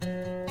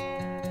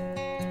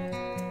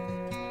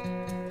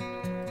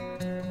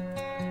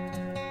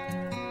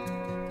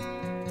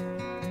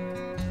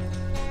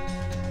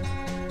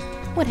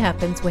What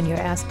happens when you're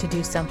asked to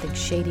do something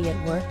shady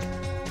at work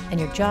and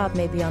your job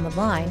may be on the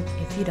line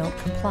if you don't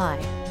comply?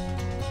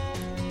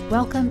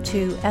 Welcome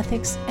to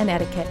Ethics and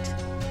Etiquette,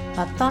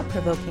 a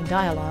thought-provoking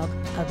dialogue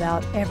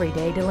about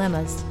everyday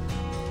dilemmas.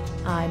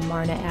 I'm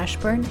Marna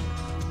Ashburn,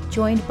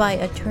 joined by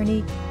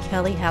attorney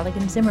Kelly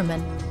Halligan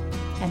Zimmerman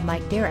and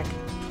Mike Derrick,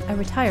 a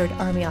retired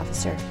Army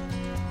officer.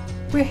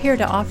 We're here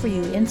to offer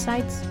you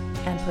insights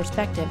and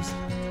perspectives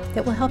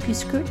that will help you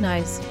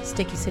scrutinize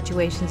sticky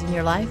situations in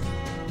your life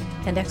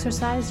and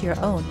exercise your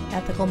own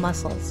ethical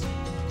muscles.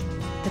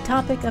 The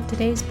topic of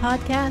today's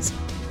podcast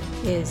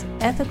is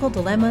ethical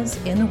dilemmas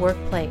in the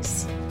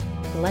workplace.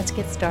 Let's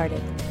get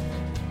started.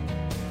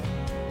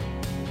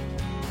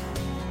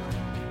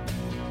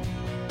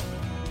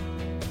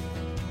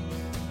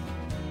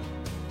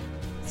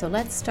 So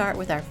let's start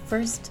with our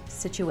first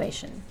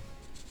situation.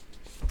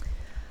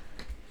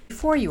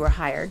 Before you were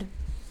hired,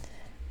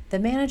 the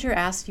manager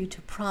asked you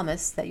to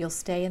promise that you'll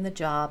stay in the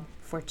job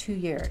for 2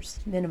 years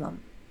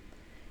minimum.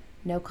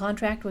 No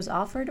contract was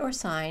offered or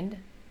signed,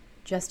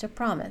 just a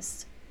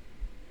promise.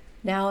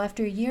 Now,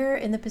 after a year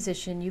in the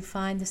position, you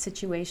find the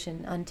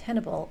situation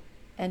untenable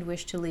and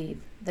wish to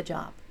leave the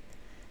job.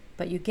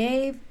 But you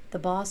gave the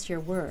boss your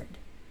word,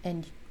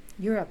 and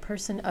you're a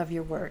person of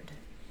your word.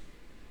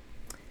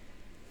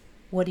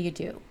 What do you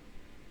do?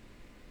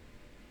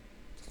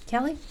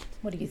 Kelly,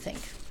 what do you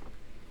think?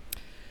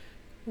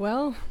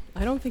 Well,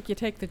 I don't think you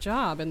take the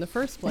job in the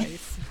first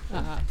place.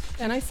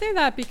 And I say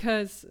that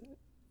because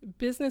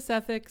business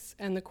ethics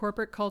and the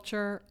corporate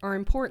culture are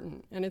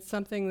important, and it's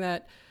something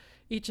that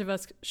each of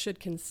us should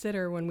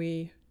consider when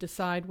we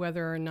decide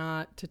whether or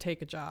not to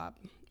take a job.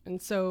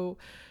 And so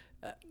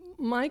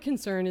my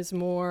concern is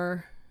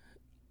more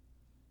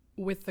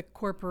with the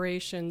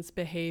corporation's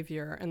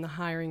behavior and the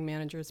hiring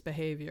manager's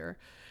behavior.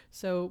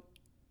 So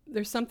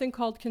there's something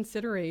called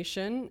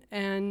consideration,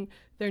 and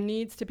there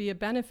needs to be a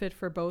benefit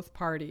for both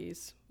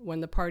parties when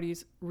the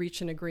parties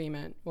reach an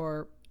agreement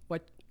or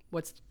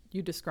what's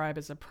you describe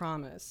as a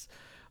promise.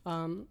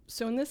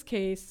 So in this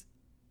case,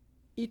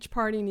 each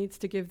party needs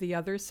to give the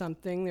other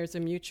something. There's a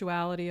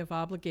mutuality of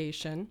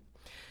obligation.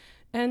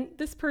 And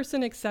this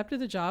person accepted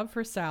the job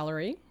for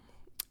salary,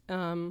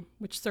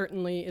 which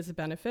certainly is a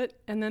benefit,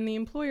 and then the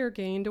employer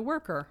gained a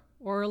worker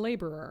or a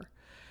laborer.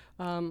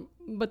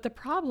 But the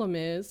problem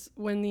is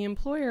when the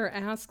employer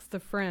asks the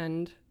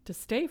friend to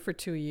stay for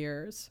 2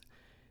 years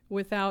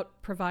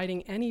without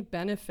providing any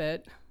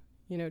benefit,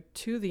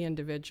 to the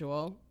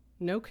individual,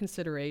 no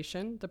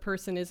consideration. The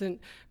person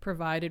isn't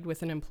provided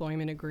with an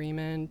employment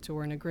agreement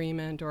or an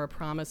agreement or a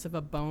promise of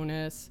a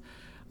bonus.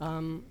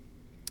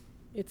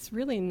 It's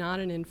really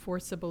not an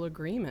enforceable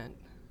agreement.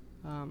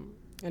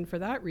 And for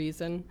that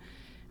reason,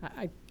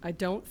 I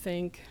don't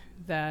think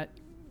that,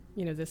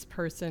 this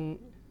person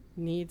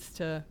needs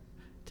to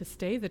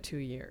stay the 2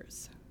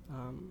 years.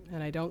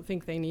 And I don't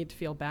think they need to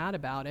feel bad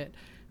about it.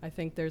 I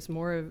think there's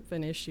more of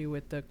an issue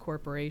with the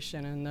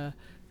corporation and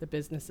the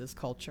business's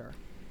culture.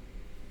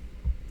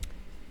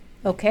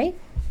 Okay.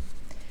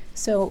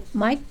 So,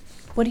 Mike,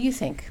 what do you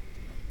think?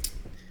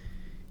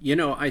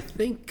 I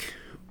think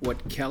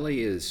what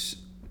Kelly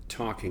is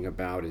talking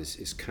about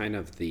is kind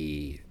of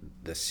the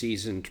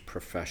seasoned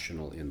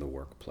professional in the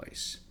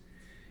workplace.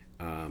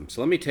 So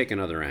let me take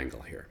another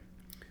angle here.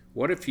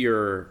 What if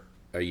you're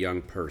a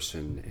young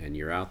person and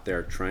you're out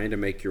there trying to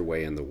make your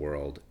way in the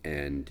world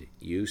and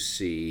you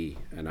see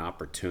an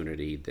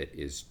opportunity that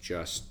is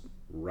just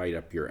right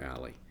up your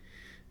alley?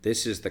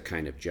 This is the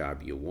kind of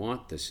job you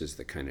want. This is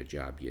the kind of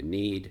job you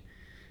need.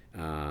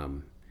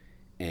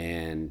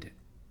 And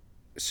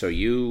so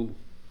you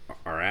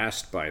are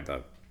asked by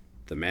the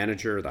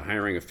manager, the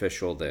hiring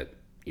official, that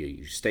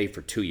you stay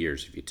for 2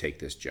 years if you take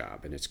this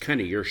job. And it's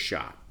kind of your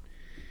shot.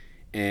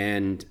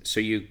 And so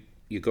you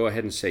go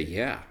ahead and say,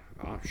 yeah,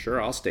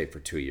 sure, I'll stay for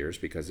 2 years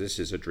because this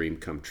is a dream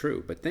come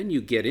true. But then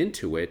you get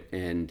into it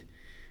and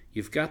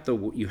you had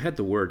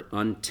the word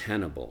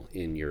untenable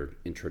in your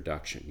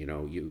introduction.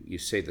 You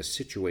say the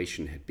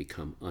situation had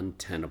become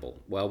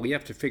untenable. Well, we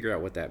have to figure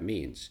out what that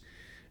means.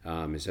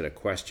 Is it a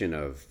question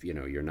of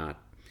you're not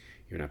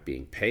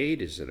being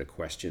paid? Is it a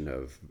question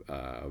of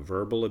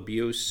verbal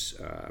abuse?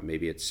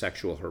 Maybe it's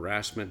sexual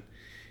harassment.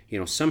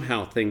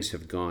 Somehow things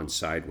have gone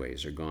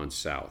sideways or gone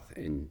south.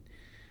 And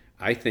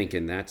I think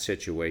in that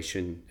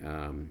situation,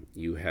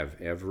 you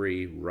have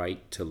every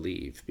right to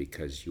leave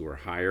because you were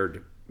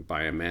hired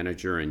by a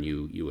manager and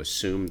you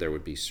assumed there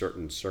would be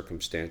certain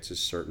circumstances,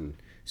 certain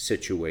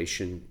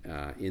situation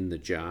in the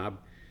job,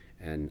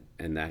 and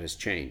that has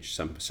changed.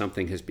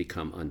 Something has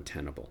become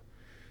untenable.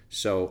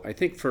 So I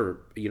think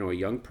for a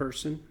young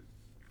person,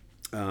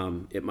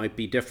 it might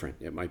be different.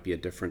 It might be a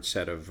different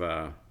set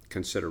of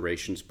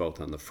considerations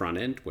both on the front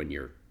end when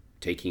you're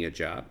taking a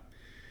job,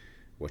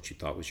 what you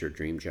thought was your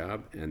dream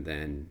job, and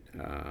then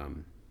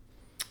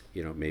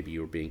maybe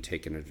you were being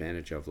taken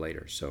advantage of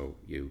later. So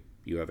you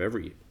have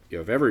every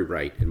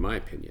right, in my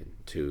opinion,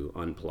 to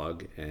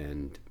unplug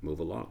and move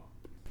along.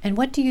 And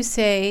what do you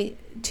say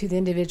to the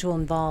individual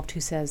involved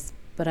who says,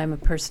 but I'm a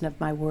person of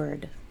my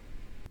word?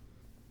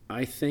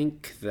 I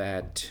think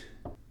that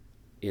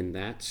in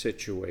that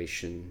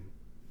situation,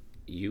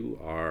 you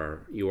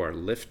are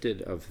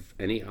lifted of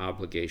any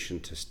obligation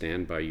to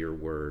stand by your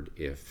word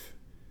if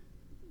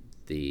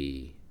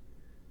the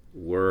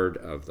word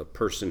of the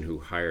person who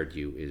hired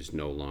you is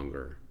no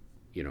longer,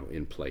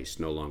 in place,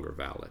 no longer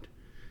valid.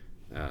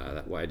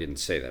 I didn't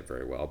say that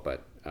very well,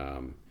 but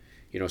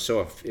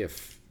so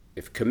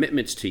if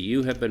commitments to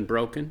you have been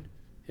broken,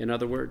 in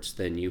other words,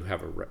 then you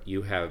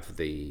have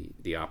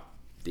the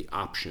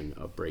option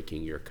of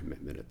breaking your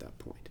commitment at that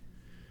point.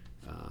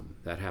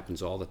 That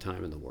happens all the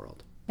time in the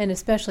world. And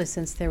especially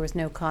since there was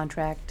no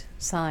contract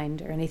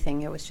signed or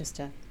anything, it was just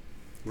a...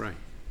 Right.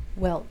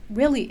 Well,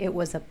 really, it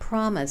was a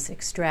promise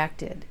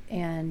extracted.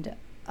 And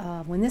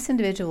when this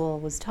individual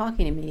was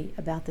talking to me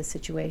about the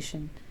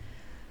situation,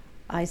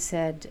 I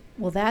said,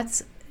 well,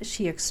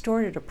 she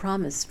extorted a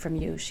promise from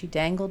you. She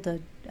dangled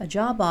a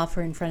job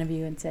offer in front of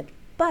you and said,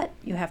 but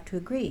you have to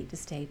agree to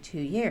stay 2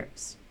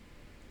 years,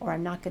 or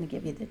I'm not going to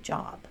give you the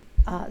job.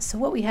 So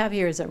what we have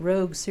here is a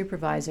rogue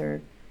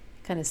supervisor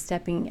kind of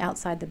stepping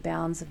outside the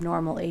bounds of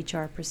normal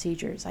HR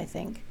procedures, I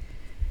think.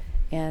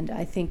 And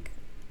I think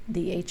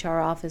the HR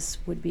office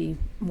would be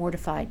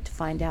mortified to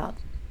find out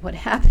what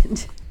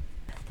happened.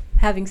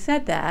 Having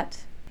said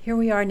that, here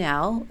we are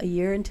now, a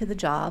year into the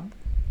job.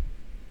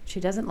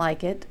 She doesn't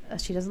like it.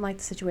 She doesn't like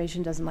the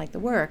situation, doesn't like the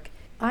work.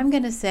 I'm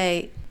going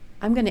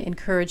to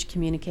encourage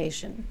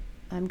communication.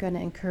 I'm going to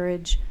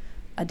encourage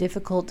a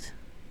difficult,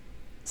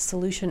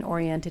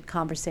 solution-oriented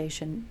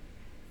conversation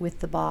with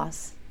the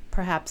boss,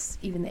 perhaps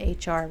even the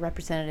HR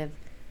representative,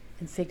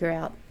 and figure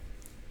out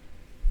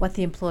what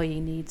the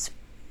employee needs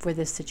for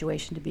this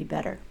situation to be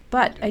better.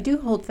 But I do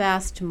hold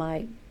fast to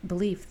my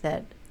belief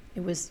that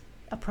it was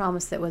a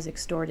promise that was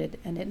extorted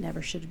and it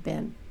never should have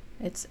been.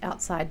 It's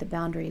outside the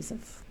boundaries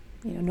of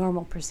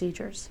normal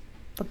procedures.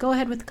 But go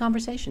ahead with the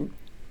conversation.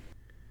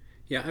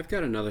 Yeah, I've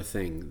got another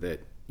thing that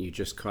you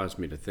just caused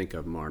me to think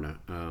of, Marna.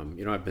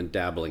 I've been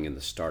dabbling in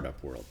the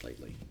startup world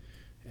lately,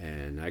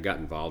 and I got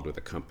involved with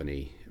a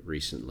company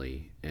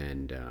recently,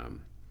 and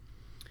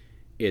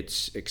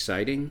it's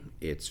exciting,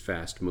 it's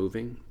fast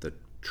moving, the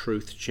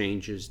truth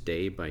changes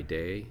day by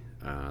day,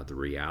 the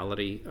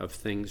reality of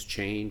things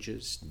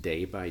changes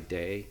day by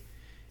day,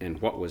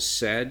 and what was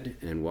said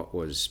and what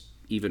was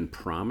even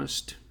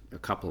promised a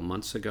couple of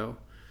months ago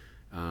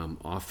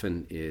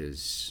often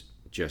is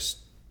just,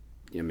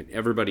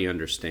 everybody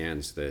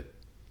understands that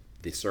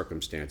the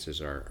circumstances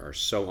are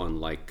so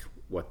unlike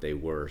what they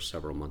were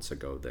several months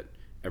ago that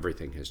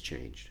everything has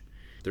changed.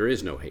 There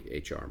is no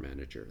HR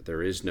manager.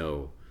 There is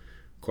no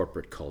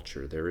corporate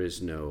culture. There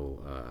is no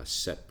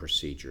set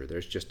procedure.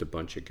 There's just a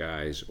bunch of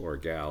guys or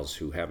gals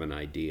who have an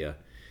idea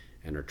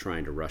and are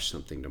trying to rush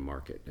something to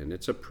market. And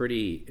it's a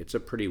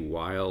pretty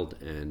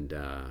wild and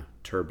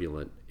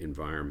turbulent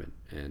environment.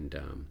 And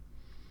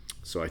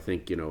so I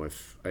think,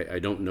 if I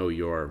don't know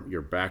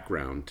your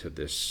background to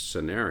this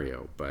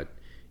scenario, but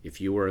if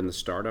you were in the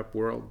startup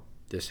world,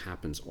 this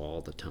happens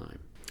all the time.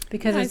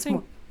 Because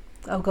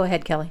go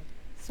ahead, Kelly.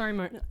 Sorry,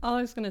 Martin. All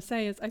I was going to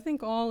say is I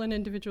think all an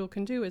individual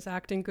can do is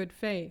act in good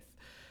faith.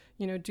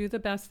 Do the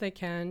best they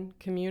can,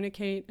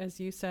 communicate, as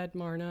you said,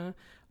 Marna,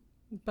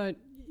 but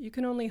you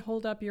can only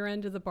hold up your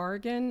end of the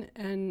bargain.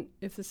 And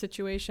if the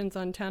situation's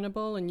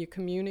untenable and you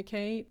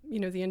communicate,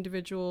 the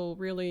individual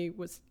really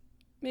was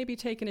maybe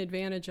taken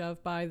advantage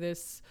of by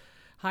this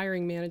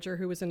hiring manager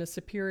who was in a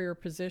superior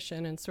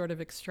position and sort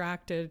of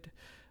extracted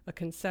a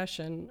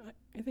concession.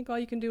 I think all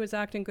you can do is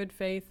act in good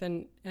faith,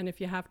 and if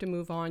you have to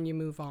move on, you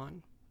move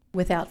on.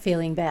 Without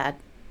feeling bad.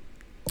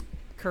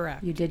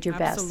 Correct. You did your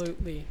best.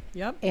 Absolutely.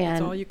 Yep. And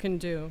that's all you can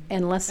do.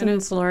 And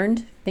lessons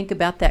learned, think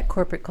about that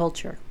corporate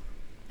culture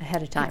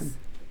ahead of time.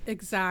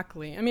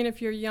 Exactly.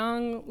 If you're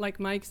young, like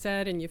Mike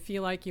said, and you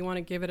feel like you want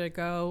to give it a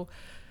go,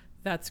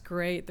 that's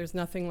great. There's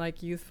nothing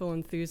like youthful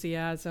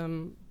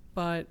enthusiasm.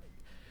 But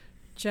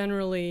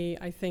generally,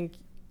 I think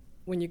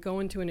when you go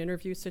into an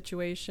interview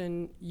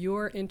situation,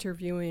 you're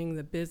interviewing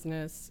the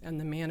business and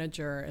the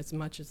manager as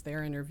much as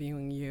they're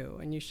interviewing you.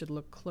 And you should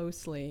look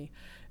closely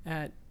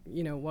at,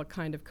 what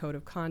kind of code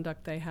of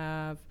conduct they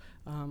have,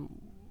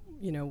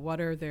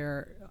 what are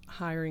their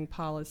hiring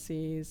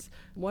policies,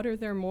 what are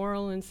their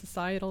moral and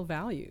societal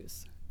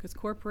values, because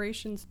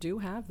corporations do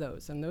have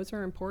those, and those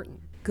are important.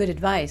 Good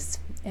advice.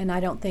 And I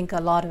don't think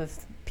a lot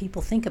of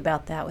people think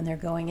about that when they're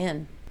going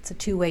in. It's a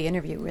two-way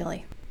interview,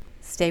 really.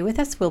 Stay with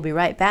us. We'll be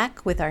right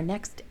back with our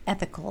next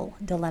ethical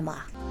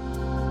dilemma.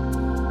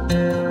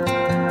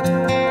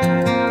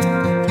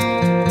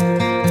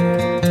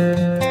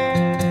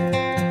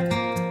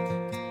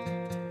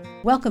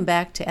 Welcome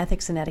back to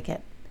Ethics and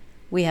Etiquette.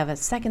 We have a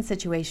second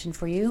situation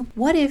for you.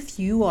 What if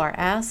you are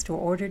asked or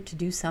ordered to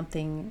do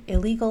something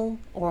illegal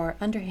or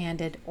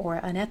underhanded or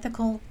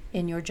unethical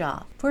in your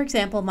job? For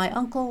example, my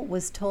uncle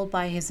was told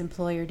by his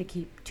employer to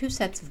keep 2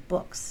 sets of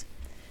books,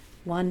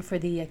 one for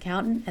the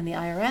accountant and the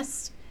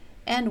IRS,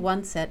 and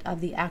 1 set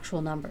of the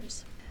actual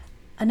numbers.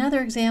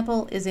 Another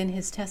example is in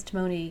his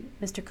testimony.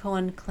 Mr.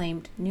 Cohen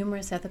claimed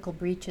numerous ethical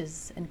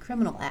breaches and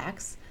criminal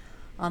acts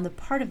on the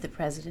part of the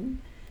president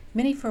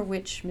many for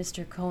which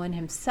Mr. Cohen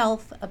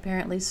himself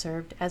apparently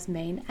served as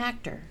main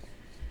actor.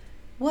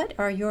 What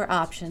are your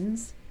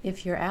options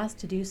if you're asked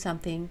to do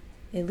something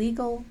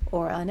illegal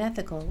or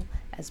unethical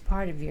as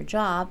part of your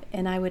job?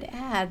 And I would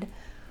add,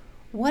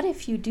 what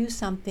if you do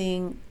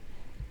something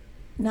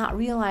not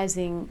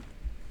realizing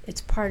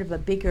it's part of a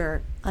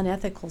bigger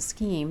unethical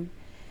scheme,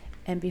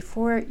 and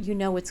before you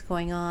know what's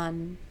going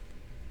on,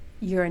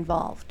 you're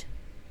involved?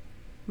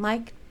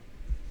 Mike,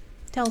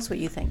 tell us what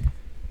you think.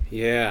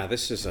 Yeah,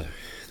 this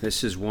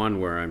is one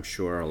where I'm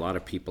sure a lot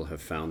of people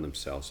have found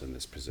themselves in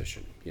this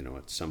position,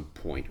 at some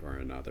point or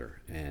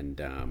another.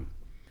 And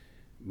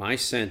my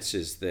sense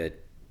is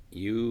that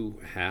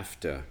you have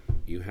to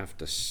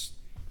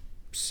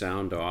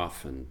sound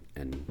off and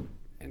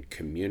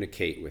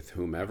communicate with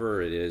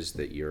whomever it is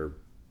that you're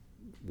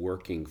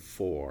working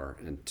for,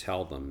 and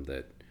tell them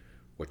that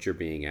what you're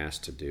being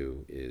asked to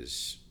do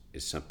is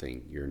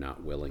something you're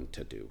not willing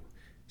to do.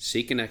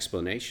 Seek an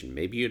explanation.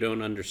 Maybe you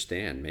don't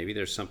understand. Maybe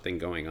there's something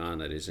going on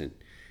that isn't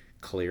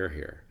clear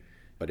here.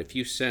 But if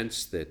you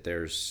sense that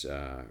there's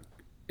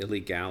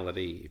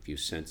illegality, if you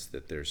sense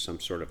that there's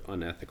some sort of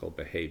unethical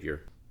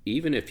behavior,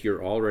 even if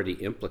you're already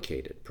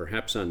implicated,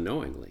 perhaps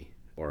unknowingly,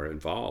 or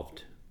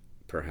involved,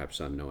 perhaps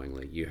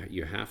unknowingly,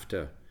 you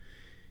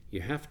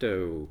have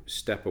to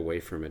step away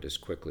from it as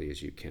quickly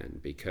as you can,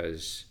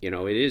 because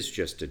it is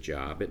just a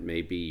job. It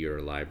may be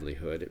your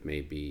livelihood. It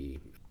may be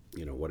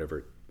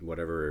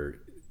whatever.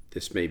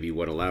 This may be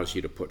what allows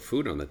you to put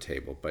food on the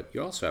table, but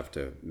you also have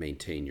to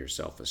maintain your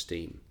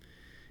self-esteem.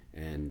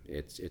 And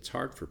it's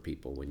hard for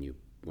people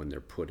when they're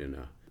put in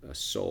a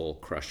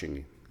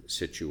soul-crushing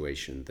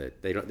situation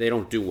that they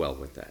don't do well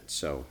with that.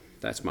 So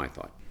that's my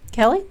thought.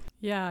 Kelly?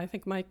 Yeah, I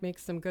think Mike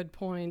makes some good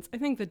points. I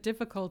think the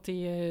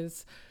difficulty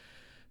is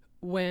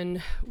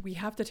when we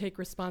have to take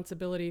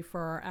responsibility for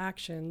our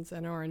actions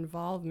and our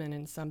involvement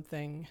in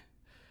something,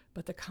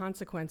 but the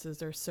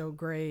consequences are so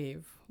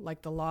grave,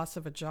 like the loss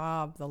of a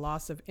job, the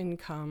loss of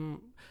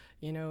income,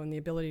 and the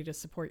ability to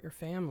support your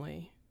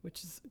family,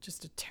 which is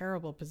just a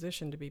terrible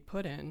position to be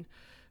put in.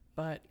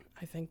 But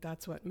I think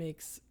that's what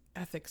makes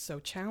ethics so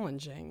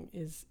challenging,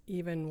 is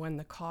even when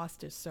the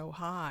cost is so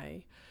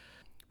high,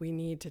 we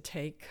need to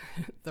take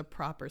the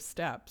proper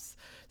steps.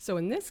 So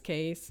in this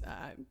case,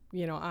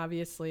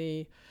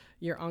 obviously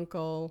your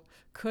uncle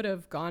could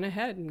have gone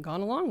ahead and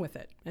gone along with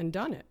it and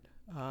done it.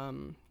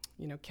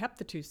 Kept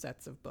the 2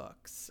 sets of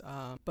books.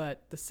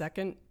 But the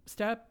second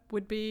step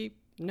would be,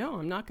 no,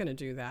 I'm not going to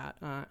do that.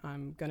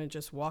 I'm going to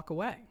just walk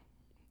away.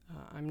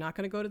 I'm not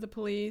going to go to the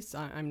police.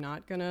 I'm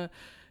not going to,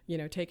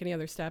 take any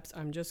other steps.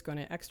 I'm just going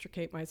to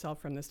extricate myself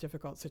from this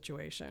difficult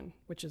situation,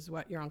 which is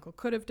what your uncle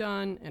could have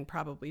done and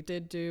probably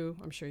did do.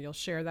 I'm sure you'll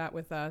share that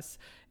with us.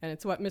 And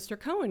it's what Mr.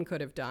 Cohen could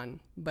have done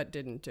but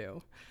didn't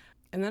do.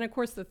 And then, of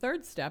course, the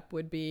third step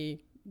would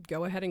be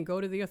go ahead and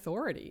go to the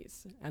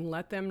authorities and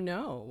let them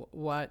know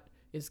what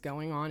is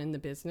going on in the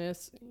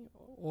business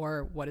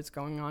or what is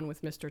going on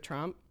with Mr.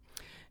 Trump,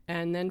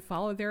 and then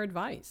follow their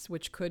advice,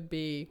 which could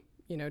be,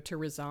 to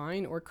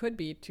resign, or could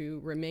be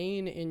to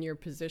remain in your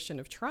position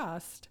of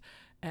trust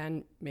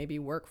and maybe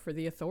work for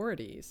the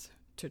authorities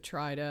to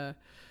try to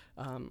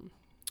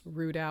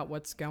root out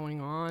what's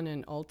going on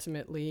and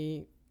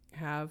ultimately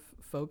have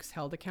folks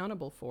held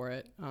accountable for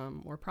it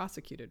or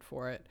prosecuted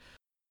for it.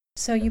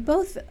 So you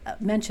both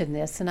mentioned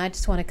this, and I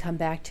just want to come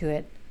back to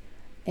it.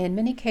 In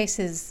many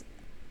cases,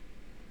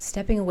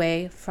 stepping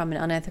away from an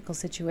unethical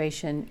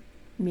situation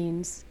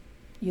means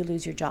you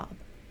lose your job,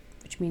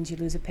 which means you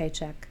lose a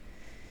paycheck,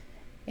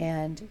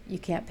 and you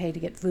can't pay to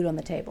get food on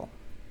the table.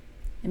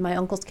 In my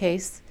uncle's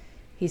case,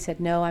 he said,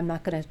 no, I'm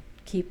not going to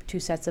keep 2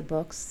 sets of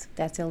books.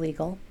 That's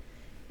illegal.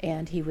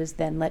 And he was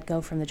then let go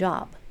from the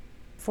job.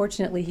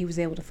 Fortunately, he was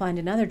able to find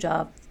another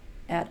job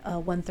at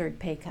a 1/3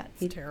 pay cut.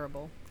 It's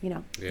terrible.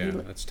 Yeah,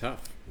 that's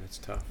tough. That's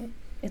tough.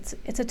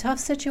 It's a tough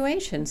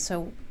situation.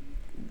 So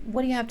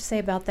what do you have to say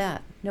about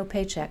that? No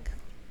paycheck.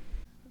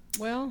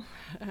 Well,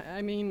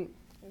 I mean,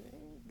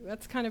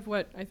 that's kind of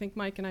what I think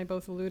Mike and I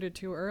both alluded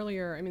to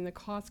earlier. I mean, the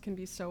cost can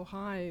be so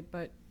high,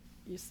 but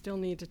you still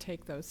need to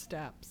take those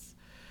steps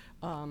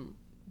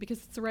because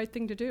it's the right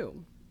thing to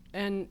do.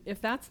 And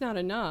if that's not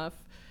enough,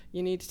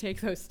 you need to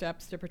take those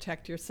steps to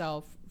protect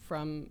yourself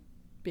from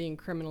being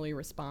criminally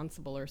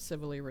responsible or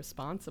civilly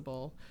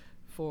responsible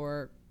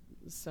for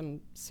some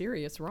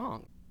serious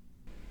wrong.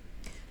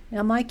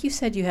 Now, Mike, you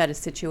said you had a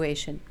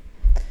situation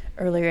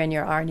earlier in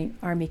your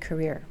Army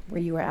career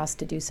where you were asked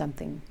to do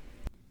something.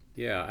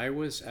 Yeah, I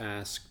was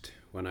asked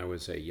when I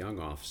was a young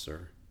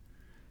officer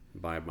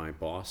by my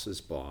boss's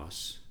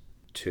boss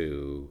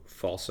to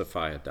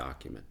falsify a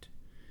document.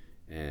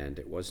 And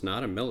it was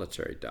not a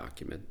military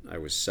document. I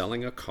was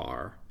selling a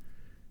car,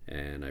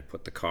 and I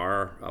put the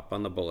car up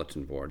on the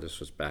bulletin board. This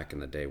was back in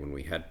the day when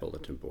we had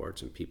bulletin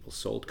boards and people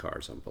sold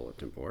cars on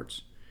bulletin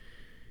boards.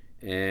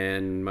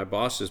 And my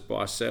boss's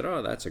boss said,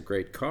 oh, that's a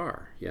great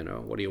car.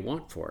 What do you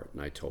want for it?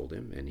 And I told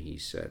him, and he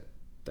said,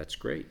 that's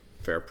great.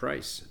 Fair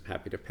price.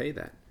 Happy to pay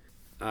that.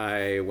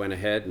 I went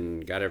ahead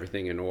and got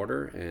everything in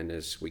order. And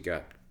as we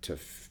got to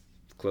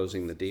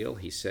closing the deal,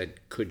 he said,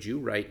 could you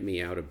write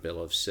me out a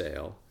bill of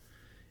sale?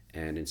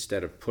 And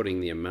instead of putting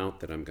the amount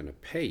that I'm going to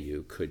pay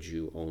you, could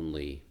you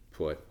only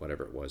put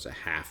whatever it was, a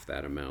half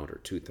that amount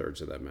or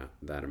 2/3 of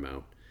that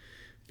amount,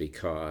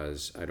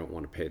 because I don't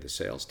want to pay the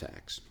sales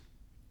tax.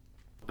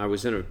 I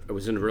was in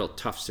a real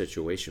tough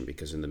situation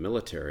because in the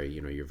military,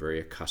 you're very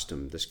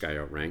accustomed. This guy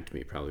outranked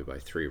me probably by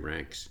 3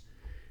 ranks,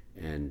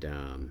 and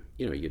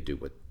you do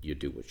what you're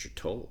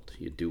told.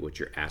 You do what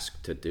you're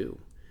asked to do,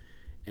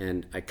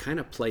 and I kind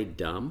of played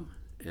dumb,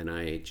 and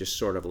I just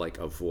sort of like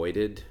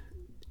avoided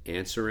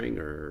answering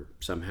or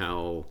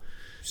somehow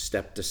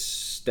stepped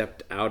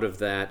out of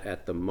that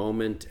at the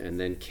moment, and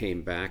then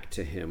came back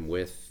to him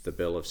with the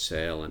bill of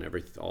sale and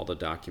all the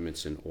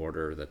documents in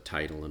order, the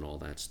title and all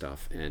that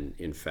stuff. And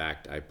in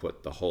fact, I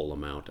put the whole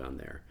amount on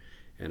there,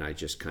 and I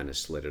just kind of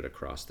slid it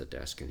across the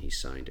desk, and he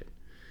signed it.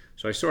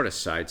 So I sort of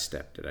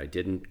sidestepped it. I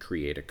didn't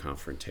create a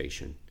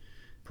confrontation.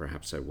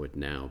 Perhaps I would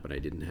now, but I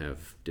didn't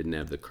have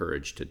the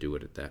courage to do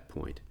it at that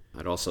point.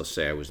 I'd also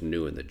say I was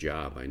new in the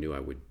job. I knew I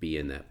would be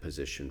in that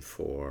position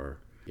for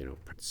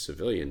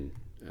civilian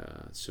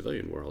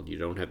world. You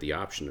don't have the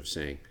option of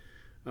saying,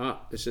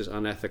 this is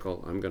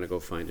unethical, I'm going to go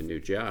find a new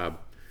job.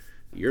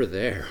 You're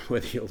there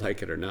whether you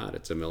like it or not.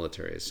 It's a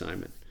military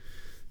assignment.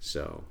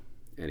 So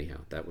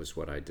anyhow, that was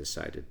what I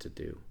decided to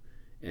do.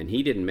 And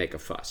he didn't make a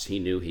fuss. He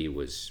knew he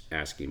was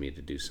asking me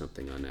to do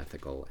something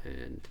unethical,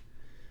 and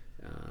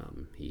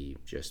he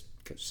just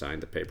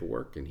signed the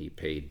paperwork, and he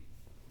paid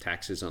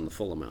taxes on the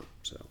full amount.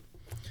 So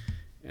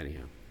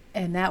anyhow.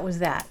 And that was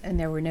that, and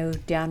there were no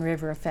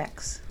downriver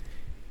effects.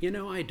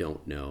 I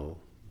don't know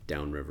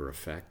downriver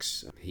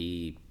effects.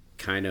 He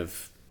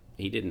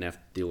didn't have to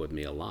deal with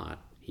me a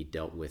lot. He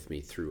dealt with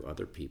me through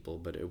other people,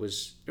 but it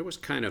was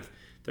kind of,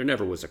 there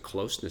never was a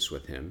closeness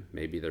with him.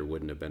 Maybe there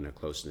wouldn't have been a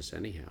closeness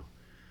anyhow,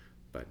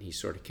 but he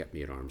sort of kept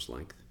me at arm's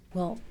length.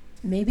 Well,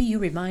 maybe you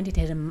reminded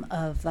him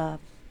of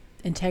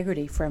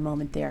integrity for a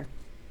moment there.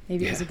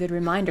 Maybe it was a good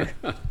reminder.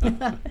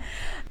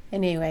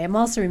 Anyway, I'm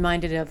also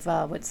reminded of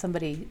what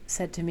somebody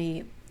said to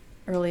me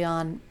early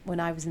on when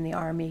I was in the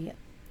Army.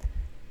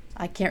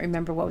 I can't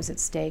remember what was at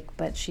stake,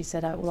 but she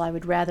said, I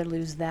would rather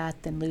lose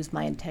that than lose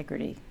my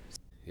integrity.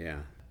 Yeah,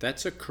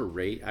 that's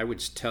I would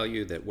tell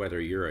you that whether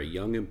you're a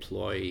young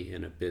employee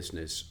in a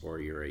business or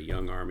you're a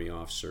young Army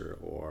officer,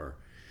 or,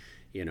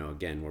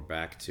 again, we're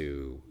back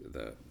to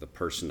the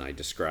person I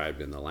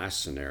described in the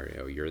last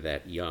scenario. You're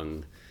that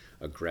young,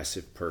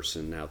 aggressive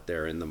person out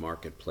there in the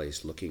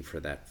marketplace looking for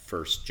that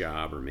first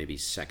job or maybe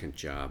second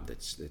job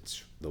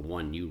that's the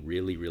one you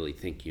really, really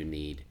think you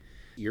need.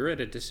 You're at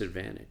a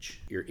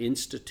disadvantage. You're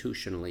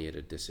institutionally at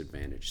a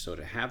disadvantage. So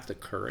to have the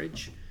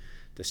courage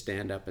to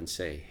stand up and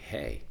say,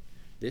 hey,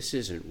 this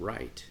isn't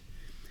right,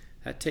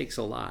 that takes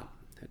a lot.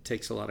 That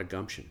takes a lot of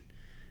gumption.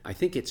 I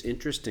think it's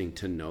interesting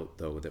to note,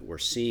 though, that we're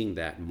seeing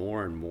that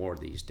more and more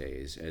these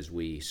days as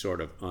we sort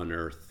of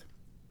unearth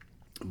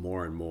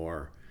more and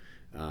more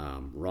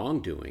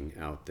wrongdoing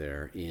out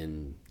there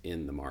in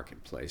the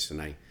marketplace.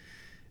 And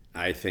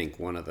I think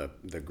one of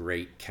the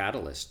great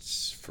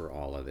catalysts for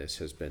all of this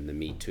has been the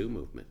Me Too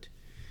movement.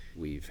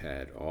 We've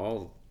had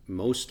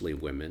mostly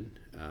women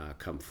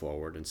come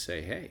forward and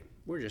say, hey,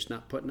 we're just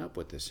not putting up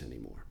with this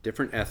anymore.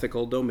 Different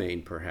ethical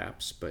domain,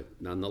 perhaps, but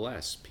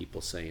nonetheless,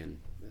 people saying,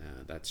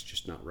 that's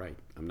just not right.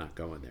 I'm not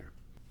going there.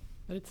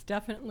 But it's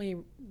definitely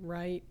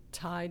right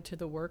tied to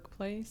the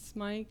workplace,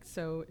 Mike,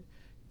 so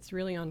it's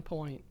really on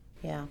point.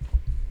 Yeah.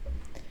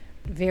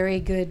 Very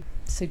good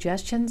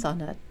suggestions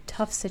on a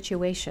tough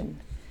situation.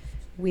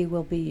 We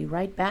will be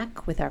right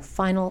back with our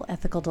final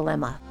ethical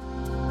dilemma.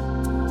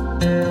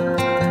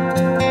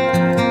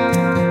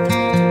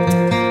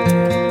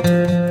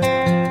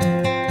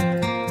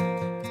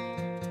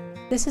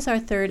 This is our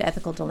third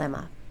ethical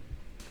dilemma.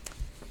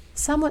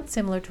 Somewhat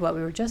similar to what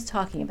we were just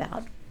talking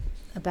about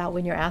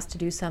when you're asked to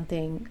do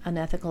something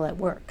unethical at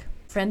work.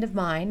 A friend of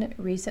mine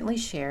recently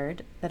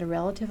shared that a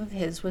relative of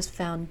his was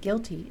found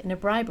guilty in a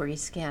bribery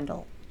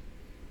scandal.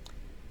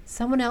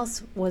 Someone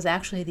else was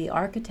actually the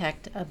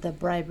architect of the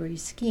bribery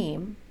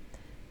scheme,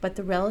 but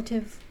the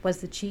relative was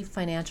the chief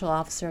financial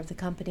officer of the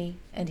company,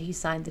 and he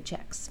signed the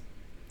checks.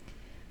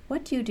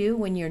 What do you do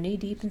when you're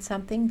knee-deep in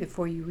something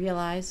before you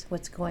realize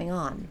what's going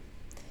on?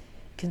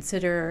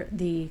 Consider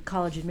the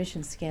college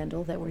admissions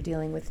scandal that we're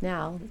dealing with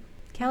now.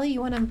 Kelly,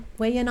 you want to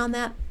weigh in on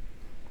that?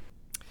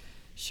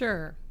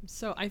 Sure.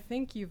 So I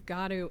think you've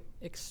got to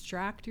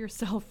extract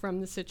yourself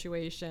from the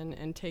situation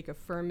and take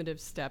affirmative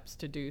steps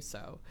to do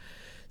so.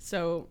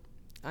 So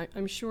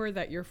I'm sure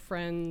that your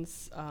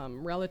friend's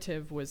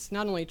relative was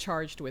not only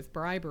charged with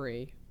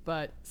bribery,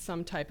 but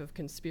some type of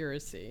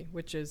conspiracy,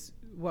 which is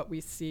what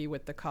we see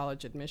with the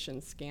college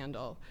admissions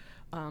scandal.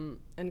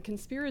 And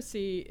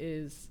conspiracy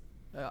is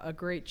a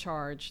great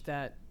charge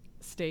that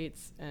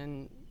states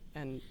and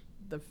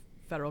the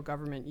federal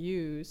government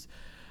use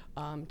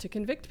to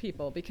convict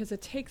people, because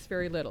it takes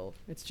very little.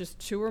 It's just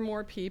 2 or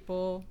more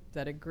people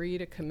that agree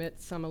to commit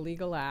some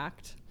illegal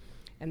act,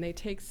 and they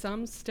take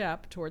some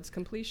step towards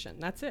completion.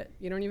 That's it.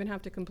 You don't even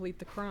have to complete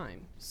the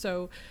crime.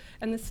 So,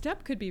 and the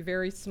step could be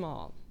very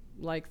small.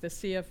 like the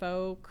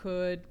CFO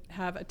could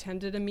have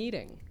attended a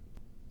meeting,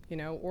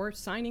 or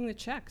signing the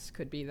checks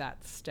could be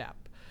that step.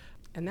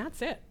 And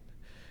that's it.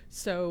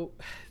 So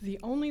the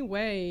only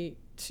way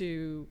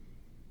to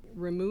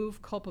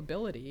remove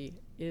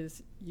culpability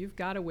is you've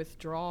got to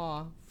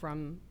withdraw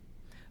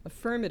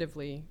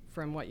affirmatively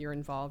from what you're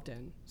involved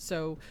in.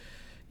 So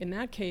in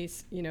that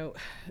case, the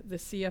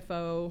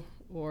CFO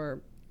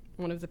or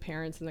one of the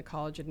parents in the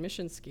college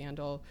admissions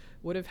scandal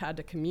would have had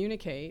to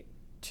communicate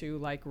to,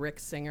 like, Rick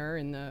Singer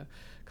in the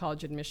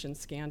college admissions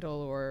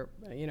scandal, or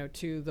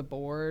to the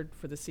board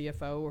for the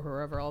CFO or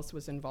whoever else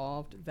was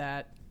involved,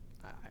 that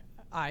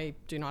I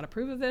do not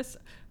approve of this,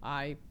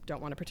 I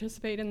don't want to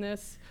participate in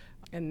this,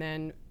 and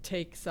then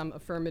take some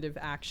affirmative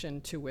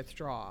action to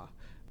withdraw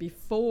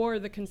before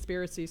the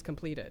conspiracy is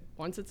completed.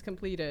 Once it's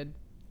completed,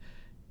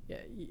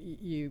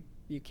 you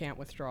can't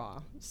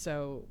withdraw.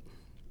 So,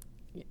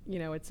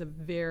 it's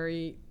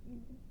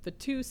the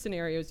two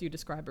scenarios you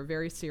describe are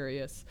very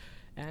serious,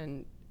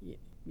 and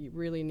you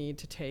really need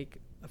to take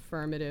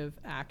affirmative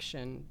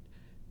action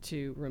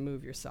to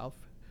remove yourself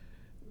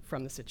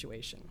from the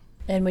situation.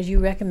 And would you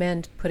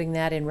recommend putting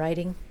that in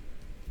writing,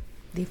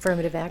 the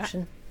affirmative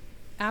action?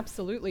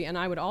 Absolutely, and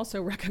I would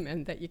also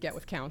recommend that you get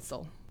with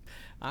counsel.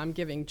 I'm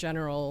giving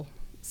general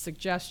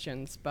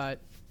suggestions, but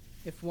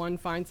if one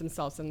finds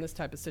themselves in this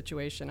type of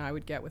situation, I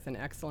would get with an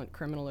excellent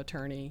criminal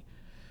attorney,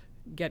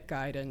 get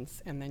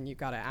guidance, and then you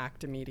got to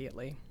act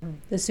immediately.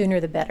 The sooner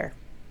the better.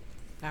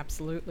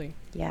 Absolutely.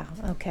 Yeah,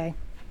 okay.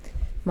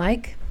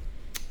 Mike?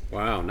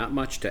 Wow, not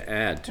much to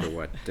add to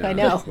what I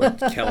know. what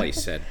Kelly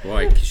said.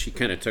 Boy, she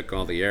kind of took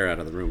all the air out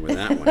of the room with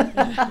that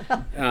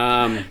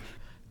one.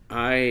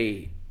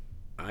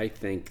 I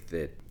think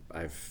that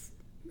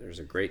there's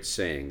a great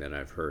saying that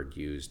I've heard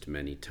used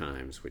many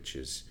times, which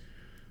is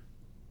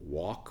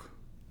walk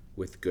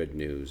with good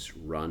news,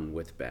 run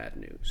with bad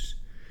news.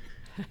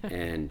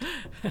 And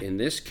in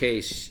this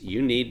case,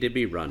 you need to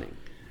be running.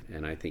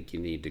 And I think you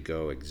need to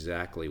go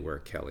exactly where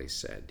Kelly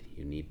said.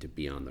 You need to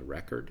be on the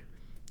record.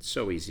 It's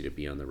so easy to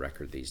be on the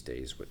record these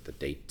days with the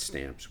date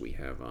stamps we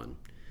have on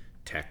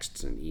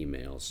texts and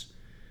emails.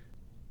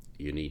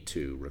 You need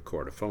to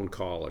record a phone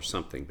call or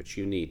something, but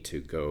you need to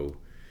go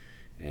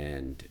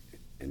and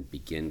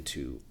begin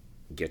to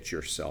get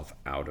yourself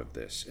out of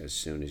this as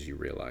soon as you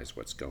realize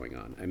what's going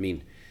on. I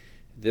mean,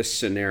 this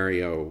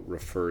scenario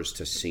refers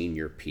to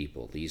senior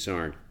people. These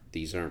aren't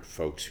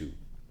folks who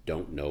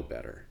don't know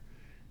better.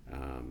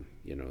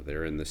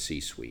 They're in the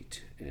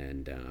C-suite,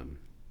 and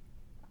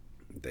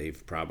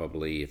they've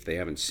probably, if they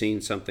haven't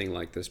seen something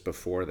like this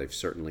before, they've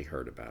certainly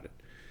heard about it.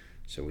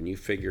 So when you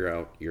figure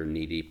out you're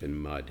knee-deep in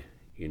mud,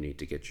 you need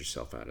to get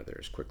yourself out of there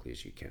as quickly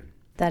as you can.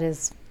 That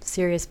is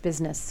serious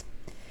business.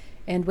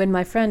 And when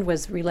my friend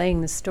was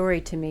relaying the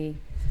story to me,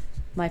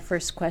 my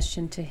first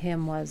question to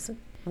him was,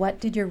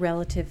 what did your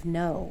relative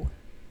know?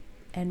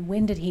 And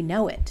when did he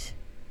know it?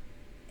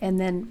 And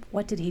then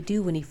what did he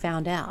do when he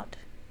found out?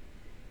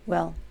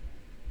 Well,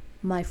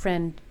 my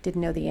friend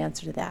didn't know the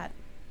answer to that.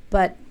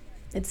 But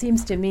it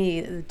seems to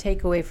me the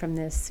takeaway from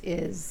this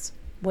is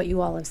what you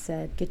all have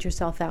said. Get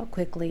yourself out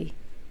quickly,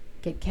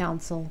 get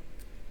counsel,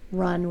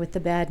 run with the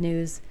bad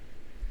news,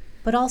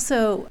 but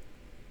also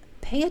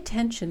pay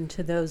attention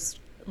to those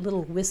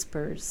little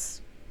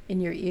whispers in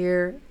your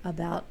ear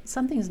about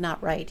something's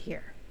not right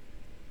here.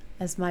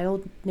 As my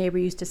old neighbor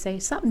used to say,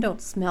 something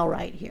don't smell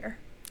right here.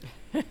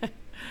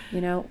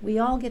 We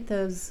all get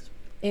those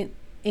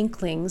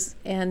inklings,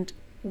 and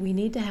we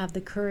need to have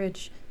the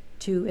courage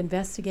to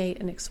investigate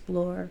and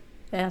explore,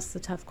 ask the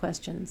tough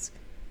questions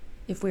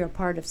if we are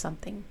part of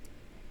something,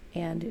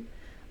 and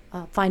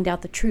find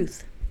out the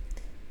truth,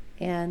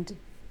 and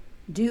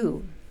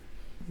do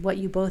what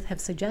you both have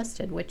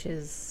suggested, which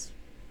is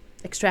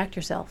extract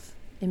yourself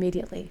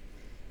immediately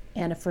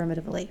and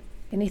affirmatively.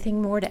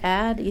 Anything more to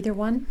add, either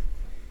one?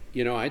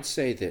 I'd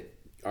say that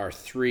our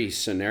three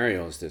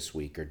scenarios this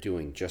week are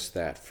doing just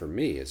that for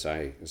me as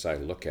I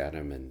look at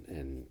them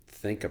and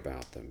think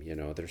about them.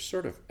 They're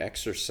sort of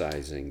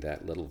exercising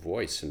that little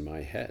voice in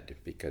my head,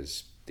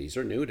 because these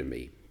are new to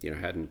me.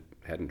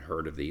 Hadn't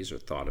heard of these or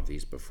thought of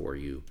these before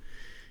you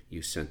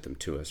sent them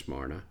to us,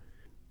 Marna.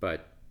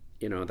 But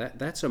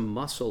that's a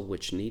muscle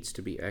which needs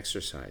to be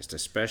exercised,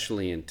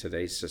 especially in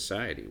today's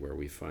society, where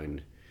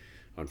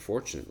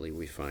unfortunately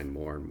we find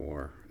more and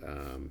more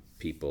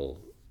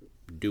people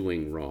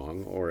doing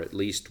wrong, or at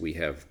least we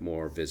have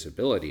more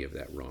visibility of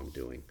that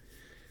wrongdoing.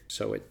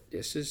 So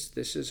this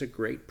is a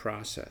great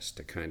process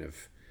to kind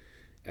of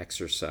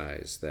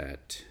exercise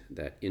that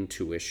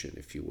intuition,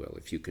 if you will,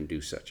 if you can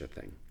do such a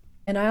thing.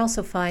 And I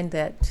also find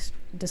that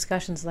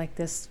discussions like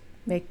this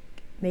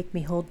make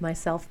me hold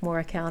myself more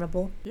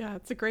accountable. Yeah,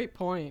 it's a great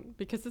point,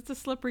 because it's a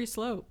slippery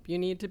slope. You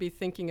need to be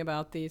thinking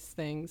about these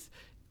things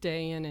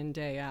day in and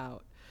day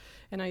out.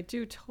 And I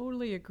do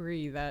totally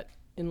agree that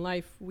in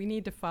life we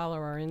need to follow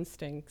our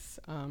instincts,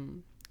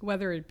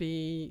 whether it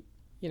be,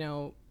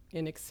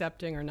 in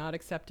accepting or not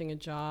accepting a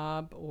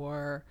job,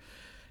 or,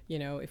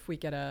 if we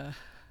get a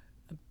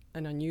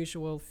an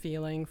unusual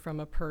feeling from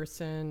a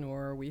person,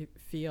 or we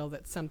feel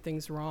that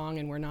something's wrong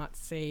and we're not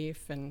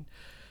safe, and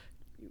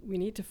we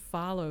need to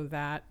follow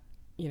that,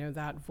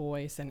 that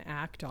voice and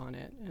act on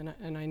it.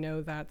 And I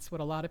know that's what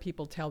a lot of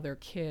people tell their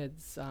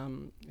kids,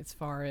 as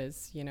far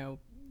as,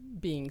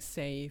 being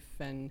safe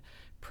and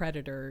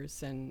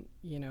predators, and,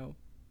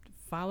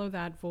 follow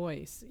that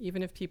voice,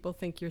 even if people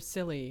think you're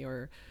silly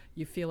or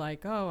you feel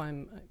like, oh,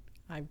 I'm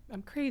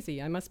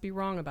crazy, I must be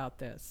wrong about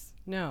this.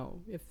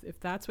 No, if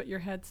that's what your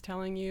head's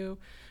telling you,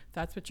 if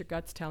that's what your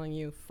gut's telling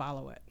you,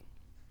 follow it.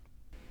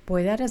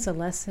 Boy, that is a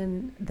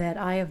lesson that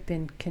I have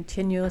been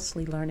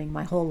continuously learning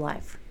my whole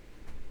life.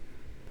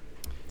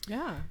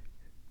 Yeah.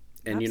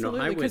 And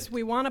absolutely, because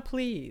we want to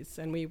please,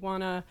 and we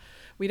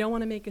don't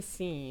want to make a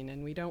scene,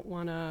 and we don't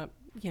want to,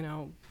 we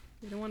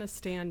don't want to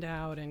stand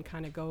out and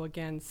kind of go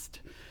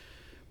against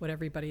what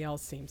everybody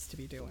else seems to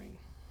be doing.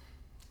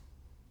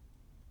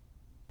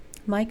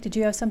 Mike, did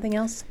you have something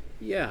else?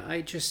 Yeah,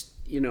 I just,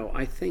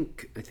 I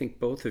think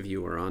both of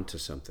you are onto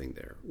something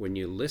there. When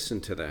you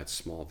listen to that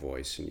small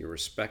voice and you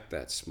respect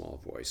that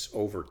small voice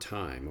over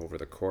time, over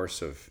the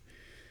course of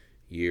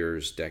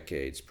years,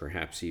 decades,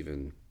 perhaps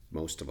even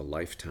most of a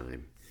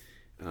lifetime,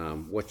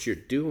 what you're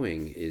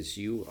doing is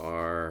you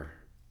are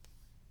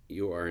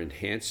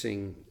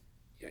enhancing,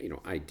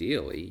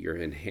 ideally,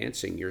 you're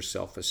enhancing your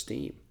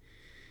self-esteem.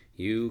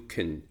 You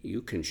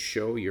can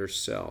show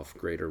yourself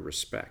greater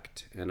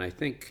respect, and I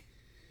think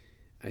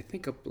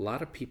a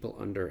lot of people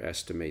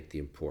underestimate the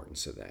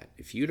importance of that.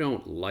 If you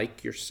don't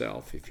like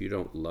yourself, if you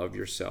don't love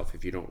yourself,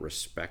 if you don't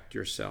respect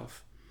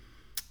yourself,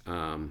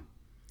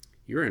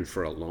 you're in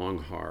for a long,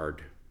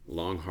 hard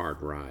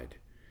ride.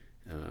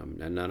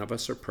 And none of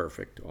us are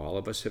perfect. All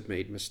of us have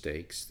made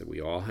mistakes, that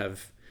we all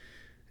have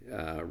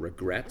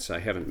regrets. I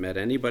haven't met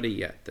anybody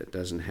yet that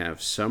doesn't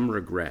have some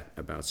regret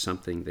about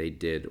something they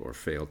did or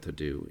failed to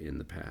do in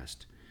the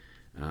past.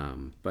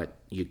 But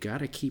you got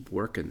to keep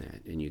working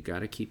that, and you got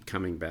to keep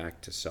coming back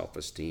to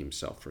self-esteem,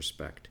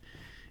 self-respect,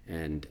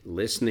 and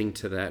listening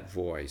to that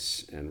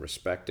voice and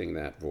respecting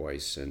that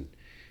voice,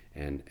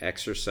 and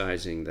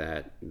exercising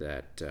that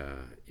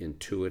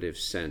intuitive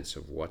sense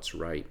of what's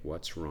right,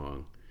 what's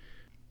wrong.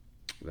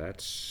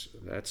 That's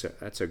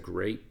a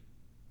great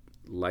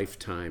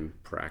lifetime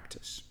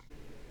practice.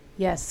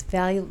 Yes,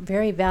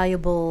 very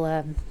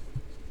valuable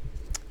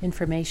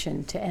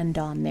information to end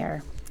on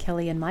there,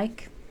 Kelly and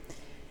Mike.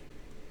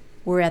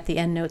 We're at the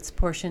EndNotes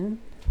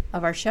portion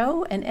of our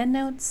show, and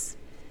EndNotes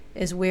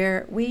is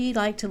where we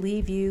like to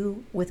leave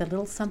you with a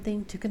little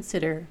something to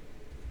consider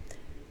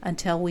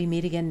until we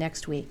meet again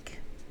next week.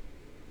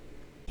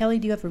 Kelly,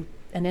 do you have an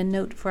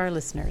EndNote for our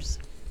listeners?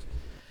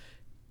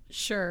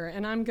 Sure,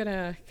 and I'm going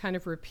to kind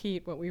of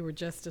repeat what we were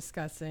just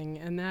discussing,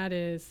 and that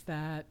is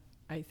that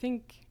I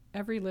think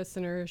every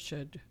listener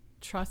should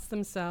trust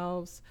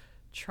themselves,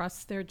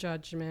 trust their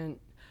judgment,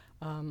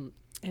 and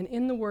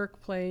in the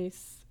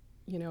workplace,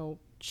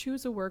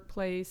 choose a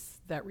workplace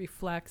that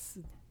reflects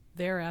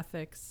their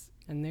ethics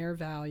and their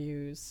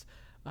values,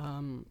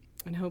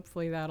 and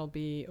hopefully that'll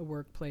be a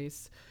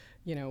workplace,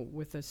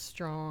 with a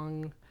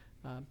strong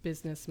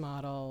business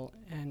model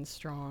and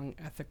strong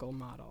ethical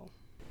model.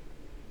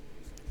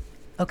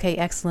 Okay,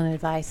 excellent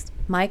advice.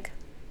 Mike?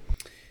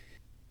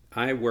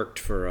 I worked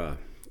for a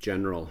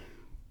general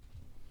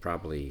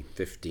probably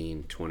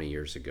 15, 20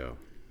 years ago,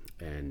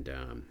 and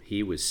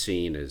he was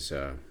seen as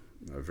a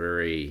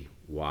very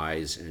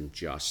wise and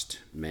just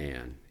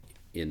man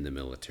in the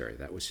military.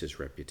 That was his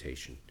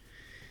reputation.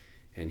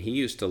 And he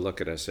used to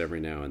look at us every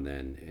now and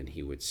then, and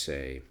he would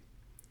say,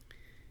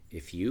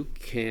 if you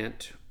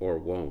can't or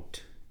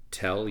won't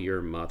tell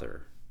your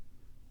mother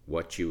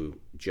what you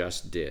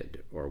just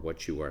did or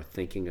what you are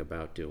thinking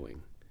about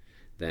doing,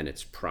 then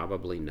it's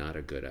probably not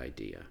a good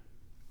idea.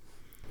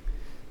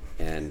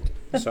 And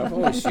so I've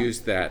always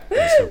used that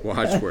as a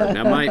watchword.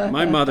 Now,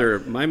 my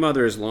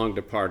mother is long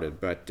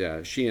departed, but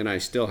she and I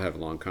still have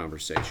long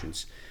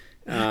conversations.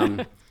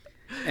 And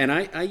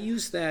I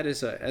use that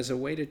as a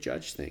way to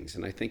judge things,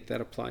 and I think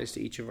that applies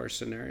to each of our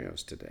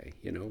scenarios today.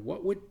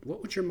 What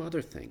would your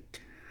mother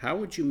think? How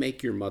would you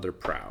make your mother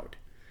proud?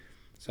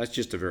 So that's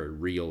just a very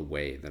real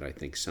way that I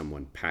think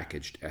someone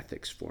packaged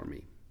ethics for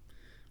me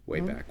way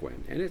back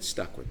when, and it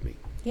stuck with me.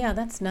 Yeah,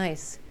 that's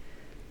nice.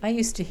 I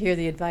used to hear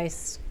the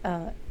advice,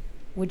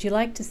 would you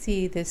like to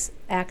see this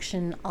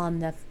action on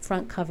the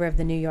front cover of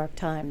the New York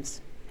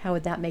Times? How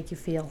would that make you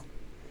feel?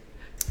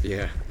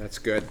 Yeah, that's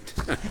good.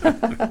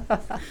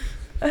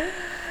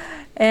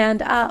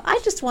 And I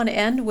just want to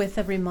end with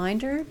a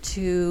reminder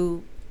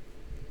to,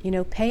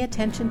 pay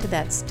attention to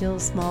that still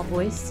small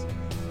voice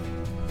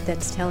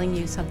that's telling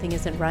you something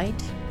isn't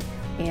right,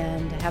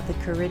 and have the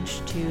courage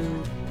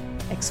to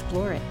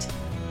explore it.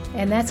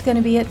 And that's going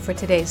to be it for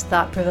today's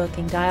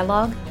thought-provoking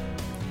dialogue.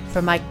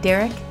 For Mike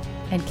Derrick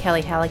and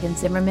Kelly Halligan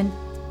Zimmerman,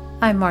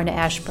 I'm Marna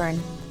Ashburn.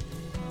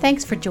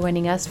 Thanks for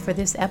joining us for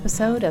this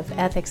episode of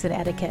Ethics and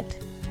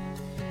Etiquette.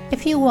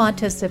 If you want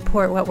to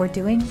support what we're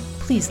doing,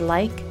 please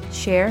like,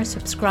 share,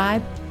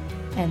 subscribe,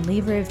 and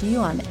leave a review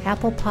on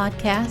Apple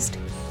Podcast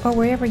or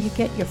wherever you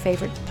get your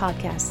favorite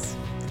podcasts.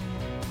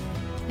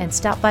 And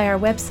stop by our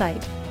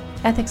website,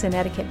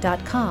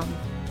 ethicsandetiquette.com,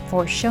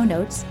 for show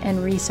notes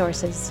and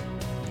resources.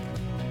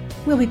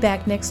 We'll be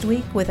back next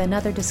week with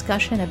another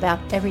discussion about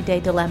everyday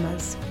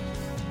dilemmas.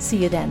 See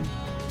you then.